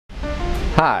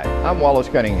Hi, I'm Wallace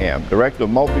Cunningham, Director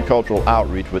of Multicultural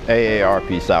Outreach with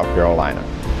AARP South Carolina.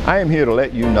 I am here to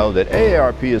let you know that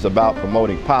AARP is about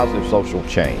promoting positive social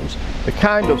change, the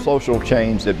kind of social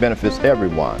change that benefits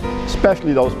everyone,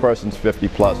 especially those persons 50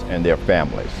 plus and their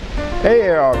families.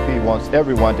 AARP wants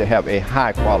everyone to have a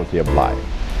high quality of life.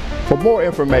 For more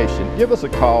information, give us a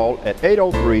call at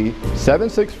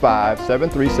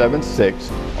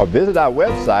 803-765-7376 or visit our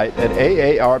website at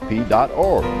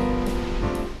aarp.org.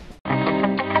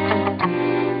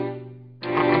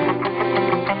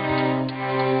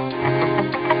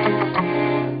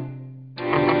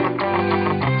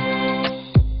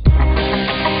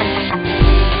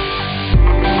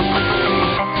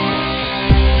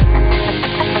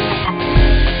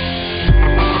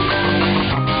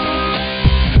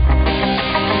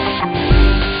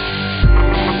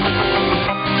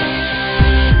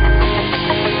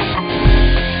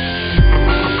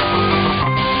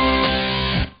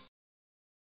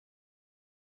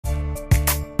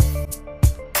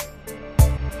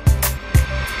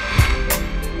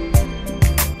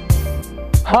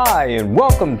 Hi, and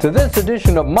welcome to this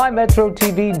edition of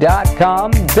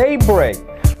MyMetroTV.com Daybreak.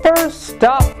 First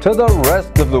stop to the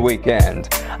rest of the weekend.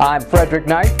 I'm Frederick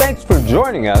Knight. Thanks for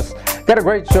joining us. Got a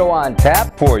great show on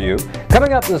tap for you.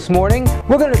 Coming up this morning,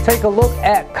 we're going to take a look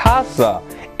at C.A.S.A.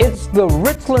 It's the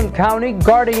Richland County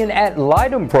Guardian Ad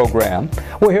Litem program.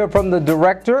 We'll hear from the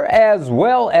director as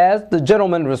well as the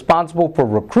gentleman responsible for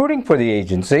recruiting for the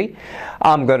agency.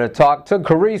 I'm going to talk to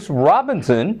Careese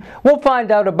Robinson. We'll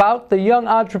find out about the young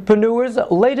entrepreneur's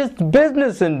latest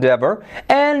business endeavor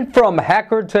and from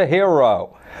hacker to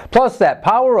hero. Plus that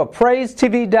Power of Praise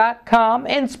TV.com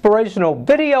inspirational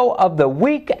video of the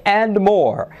week and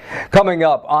more. Coming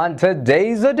up on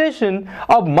today's edition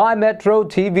of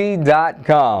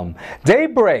MyMetroTV.com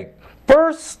Daybreak.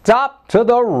 First stop to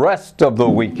the rest of the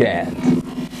weekend.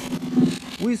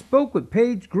 We spoke with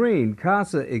Paige Green,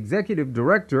 C.A.S.A. Executive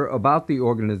Director, about the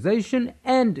organization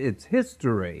and its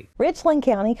history. Richland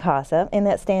County C.A.S.A., and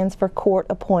that stands for Court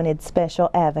Appointed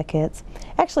Special Advocates,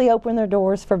 actually opened their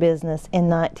doors for business in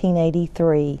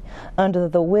 1983 under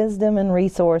the wisdom and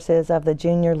resources of the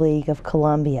Junior League of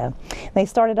Columbia. They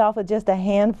started off with just a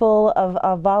handful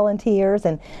of volunteers,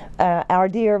 and our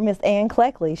dear Miss Ann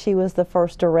Cleckley, she was the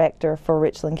first director for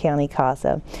Richland County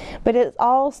C.A.S.A. But it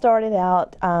all started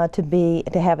out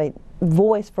to have a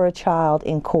voice for a child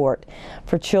in court,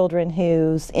 for children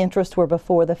whose interests were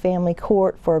before the family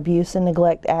court for abuse and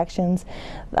neglect actions.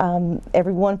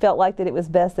 Everyone felt like that it was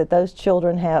best that those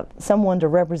children have someone to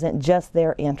represent just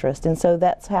their interest, and so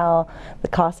that's how the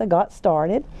C.A.S.A. got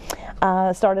started.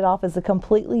 Started off as a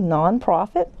completely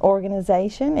nonprofit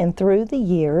organization, and through the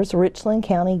years Richland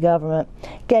County government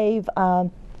gave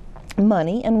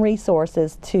money and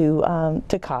resources to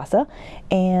C.A.S.A.,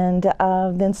 and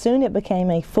then soon it became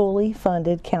a fully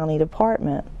funded county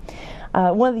department.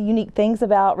 One of the unique things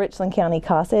about Richland County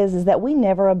C.A.S.A. is that we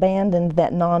never abandoned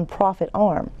that nonprofit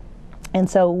arm. And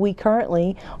so we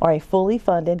currently are a fully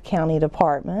funded county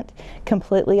department,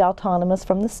 completely autonomous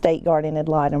from the state Guardian Ad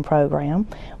Litem program.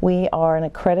 We are an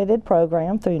accredited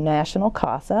program through National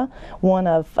C.A.S.A., one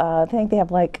of, I think they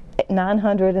have like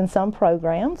 900 and some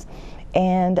programs.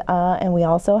 And we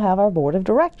also have our board of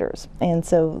directors, and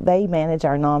so they manage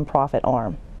our nonprofit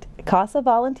arm. C.A.S.A.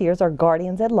 volunteers are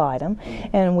guardians ad litem,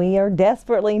 and we are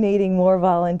desperately needing more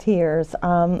volunteers.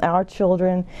 Our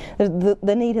children,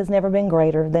 the need has never been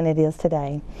greater than it is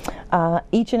today.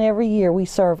 Each and every year we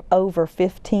serve over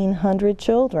 1,500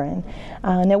 children.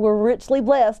 Now we're richly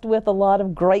blessed with a lot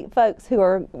of great folks who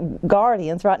are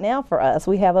guardians right now for us.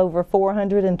 We have over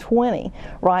 420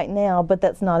 right now, but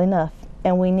that's not enough.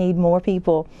 And we need more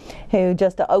people who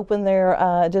just open their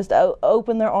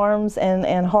arms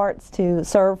and hearts to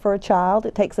serve for a child.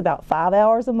 It takes about 5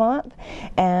 hours a month,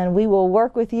 and we will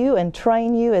work with you and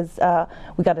train you. As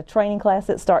we got a training class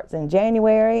that starts in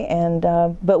January, and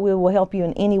but we will help you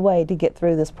in any way to get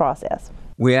through this process.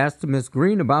 We asked Ms.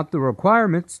 Green about the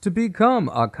requirements to become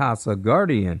a C.A.S.A.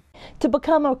 Guardian. To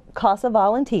become a C.A.S.A.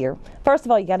 volunteer, first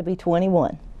of all, you got to be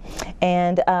 21.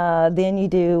 And then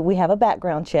we have a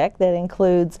background check that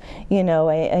includes,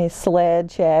 a SLED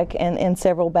check and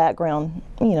several background,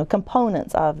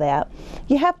 components of that.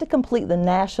 You have to complete the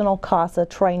National C.A.S.A.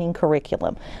 training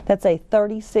curriculum. That's a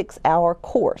 36-hour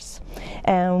course.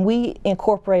 And we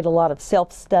incorporate a lot of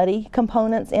self-study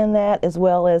components in that, as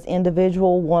well as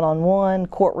individual one-on-one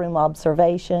courtroom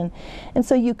observation. And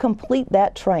so you complete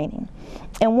that training.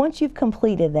 And once you've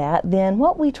completed that, then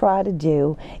what we try to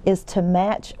do is to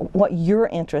match what what your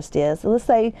interest is. Let's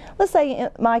say,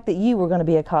 Mike, that you were going to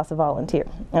be a CA.S.A volunteer,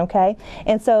 okay?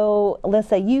 And so let's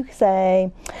say you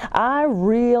say, I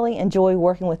really enjoy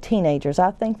working with teenagers.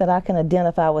 I think that I can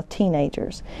identify with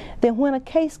teenagers. Then when a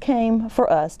case came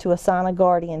for us to assign a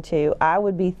guardian to, I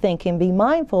would be thinking, be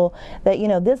mindful that, you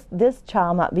know, this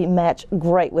child might be matched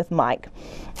great with Mike.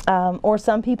 Or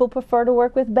some people prefer to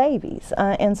work with babies.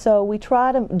 And so we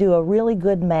try to do a really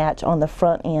good match on the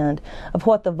front end of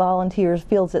what the volunteers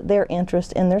feels that their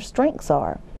interest and their strengths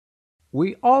are.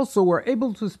 We also were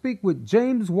able to speak with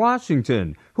James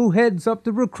Washington, who heads up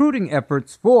the recruiting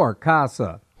efforts for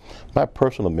C.A.S.A. My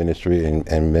personal ministry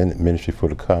and ministry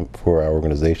for our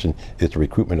organization is the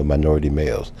recruitment of minority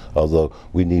males, although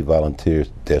we need volunteers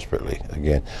desperately.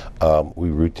 Again, we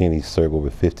routinely serve over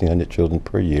 1,500 children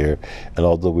per year, and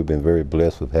although we've been very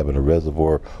blessed with having a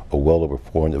reservoir of well over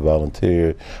 400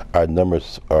 volunteers, our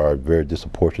numbers are very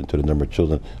disproportionate to the number of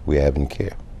children we have in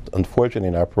care. Unfortunately,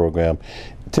 in our program,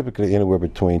 typically anywhere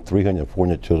between 300 and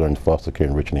 400 children in foster care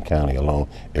in Richland County alone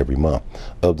every month.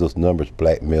 Of those numbers,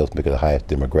 black males make the highest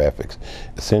demographics.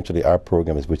 Essentially, our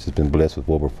program, which has been blessed with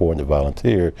over 400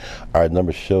 volunteers, our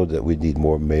numbers show that we need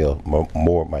more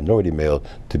minority males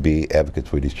to be advocates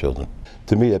for these children.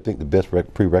 To me, I think the best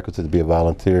prerequisite to be a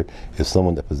volunteer is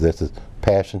someone that possesses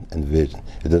passion and vision.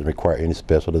 It doesn't require any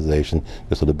specialization,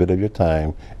 just a little bit of your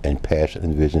time and passion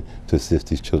and vision to assist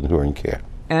these children who are in care.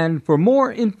 And for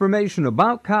more information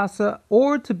about C.A.S.A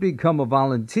or to become a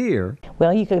volunteer,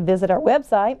 well, you can visit our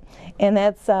website, and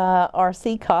that's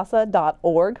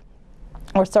rccasa.org,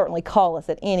 or certainly call us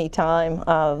at any time.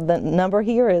 The number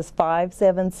here is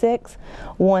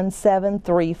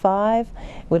 576-1735.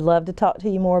 We'd love to talk to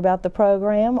you more about the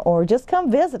program, or just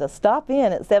come visit us. Stop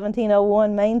in at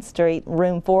 1701 Main Street,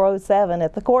 room 407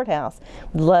 at the courthouse.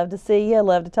 We'd love to see you,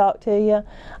 love to talk to you,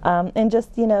 and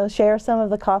just, you know, share some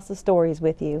of the C.A.S.A stories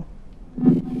with you.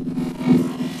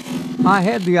 I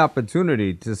had the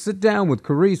opportunity to sit down with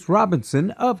Careese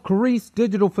Robinson of Careese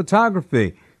Digital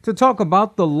Photography to talk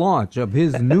about the launch of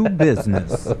his new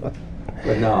business.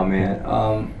 But no, man,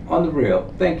 on the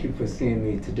real, thank you for seeing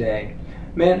me today.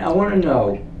 Man, I want to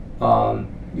know,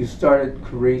 you started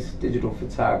Careese Digital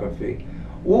Photography.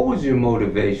 What was your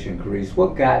motivation, Careese?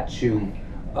 What got you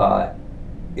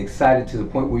excited to the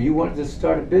point where you wanted to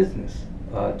start a business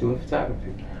doing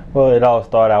photography? Well, it all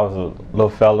started, I was a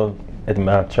little fella at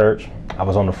my church. I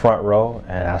was on the front row,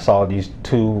 and I saw these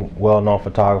two well-known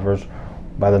photographers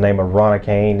by the name of Ron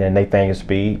Kane and Nathaniel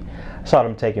Speed. I saw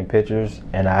them taking pictures,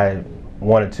 and I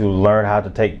wanted to learn how to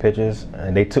take pictures,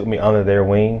 and they took me under their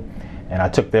wing, and I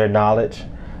took their knowledge,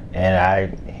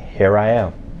 and here I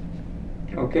am.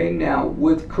 Okay, now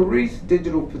with Careese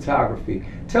Digital Photography,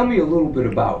 tell me a little bit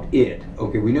about it.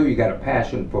 Okay, we know you got a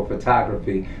passion for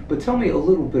photography, but tell me a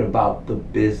little bit about the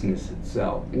business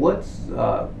itself. What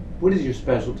is your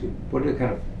specialty? What are the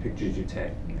kind of pictures you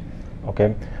take?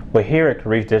 Okay, well, here at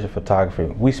Careese Digital Photography,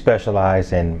 we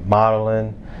specialize in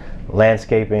modeling,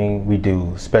 landscaping, we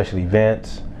do special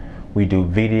events, we do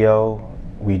video,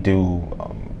 we do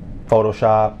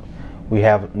Photoshop. We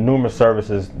have numerous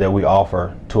services that we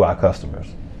offer to our customers.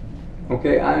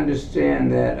 Okay, I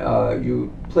understand that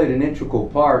you played an integral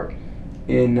part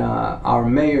in our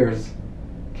mayor's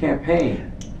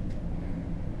campaign.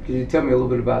 Can you tell me a little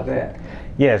bit about that?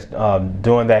 Yes,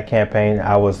 during that campaign,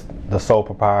 I was the sole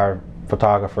proprietor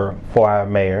photographer for our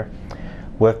mayor.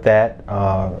 With that,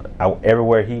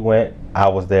 everywhere he went, I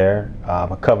was there. I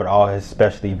covered all his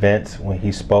special events. When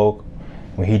he spoke,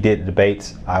 when he did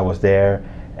debates, I was there,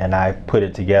 and I put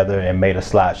it together and made a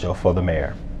slideshow for the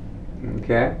mayor.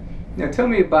 Okay. Now tell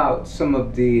me about some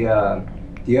of the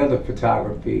other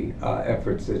photography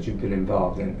efforts that you've been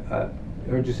involved in. I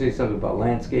heard you say something about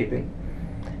landscaping.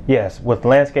 Yes, with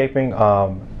landscaping,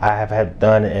 I have I've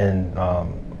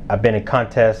been in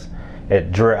contests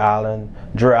at Drury Island.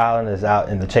 Drury Island is out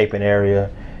in the Chapin area,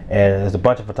 and there's a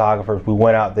bunch of photographers. We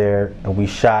went out there and we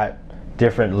shot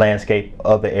different landscape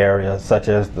of the area, such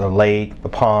as the lake, the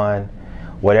pond,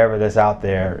 whatever that's out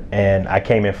there, and I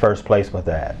came in first place with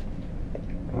that.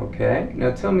 Okay.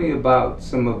 Now tell me about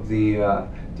some of the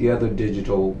other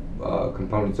digital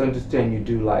components. I understand you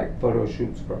do like photo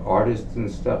shoots for artists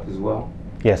and stuff as well.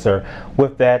 Yes, sir.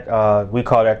 With that, we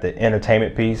call that the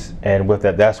entertainment piece, and with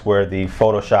that, that's where the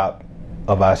Photoshop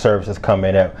of our services come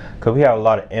in at, because we have a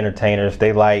lot of entertainers.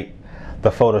 They like the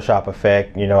Photoshop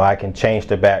effect. You know, I can change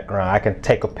the background. I can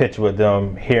take a picture with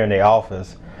them here in the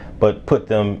office, but put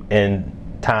them in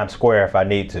Times Square if I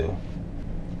need to.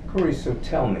 Careese, so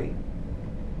tell me,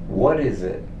 what is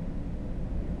it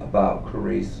about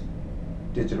Careese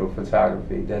Digital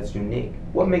Photography that's unique?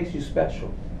 What makes you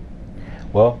special?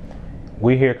 Well,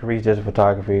 We here at Careese Digital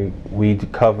Photography, we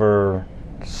cover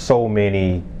so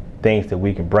many things that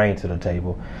we can bring to the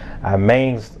table. Our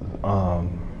main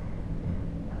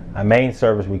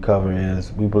service we cover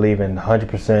is we believe in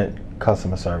 100%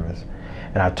 customer service,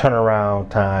 and our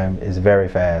turnaround time is very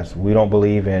fast. We don't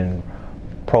believe in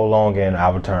prolonging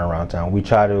our turnaround time. We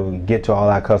try to get to all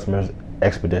our customers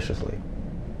expeditiously.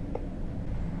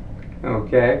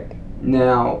 Okay.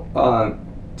 Now,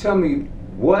 tell me,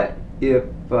 what if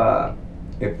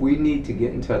we need to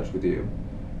get in touch with you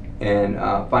and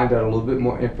find out a little bit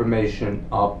more information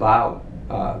about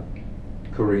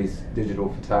Careese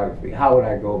Digital Photography? How would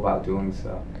I go about doing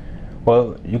so?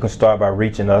 Well, you can start by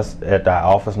reaching us at our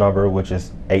office number, which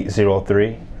is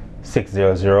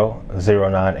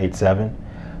 803-600-0987.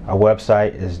 Our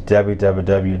website is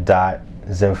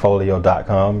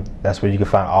www.zenfolio.com. That's where you can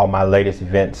find all my latest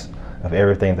events of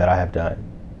everything that I have done.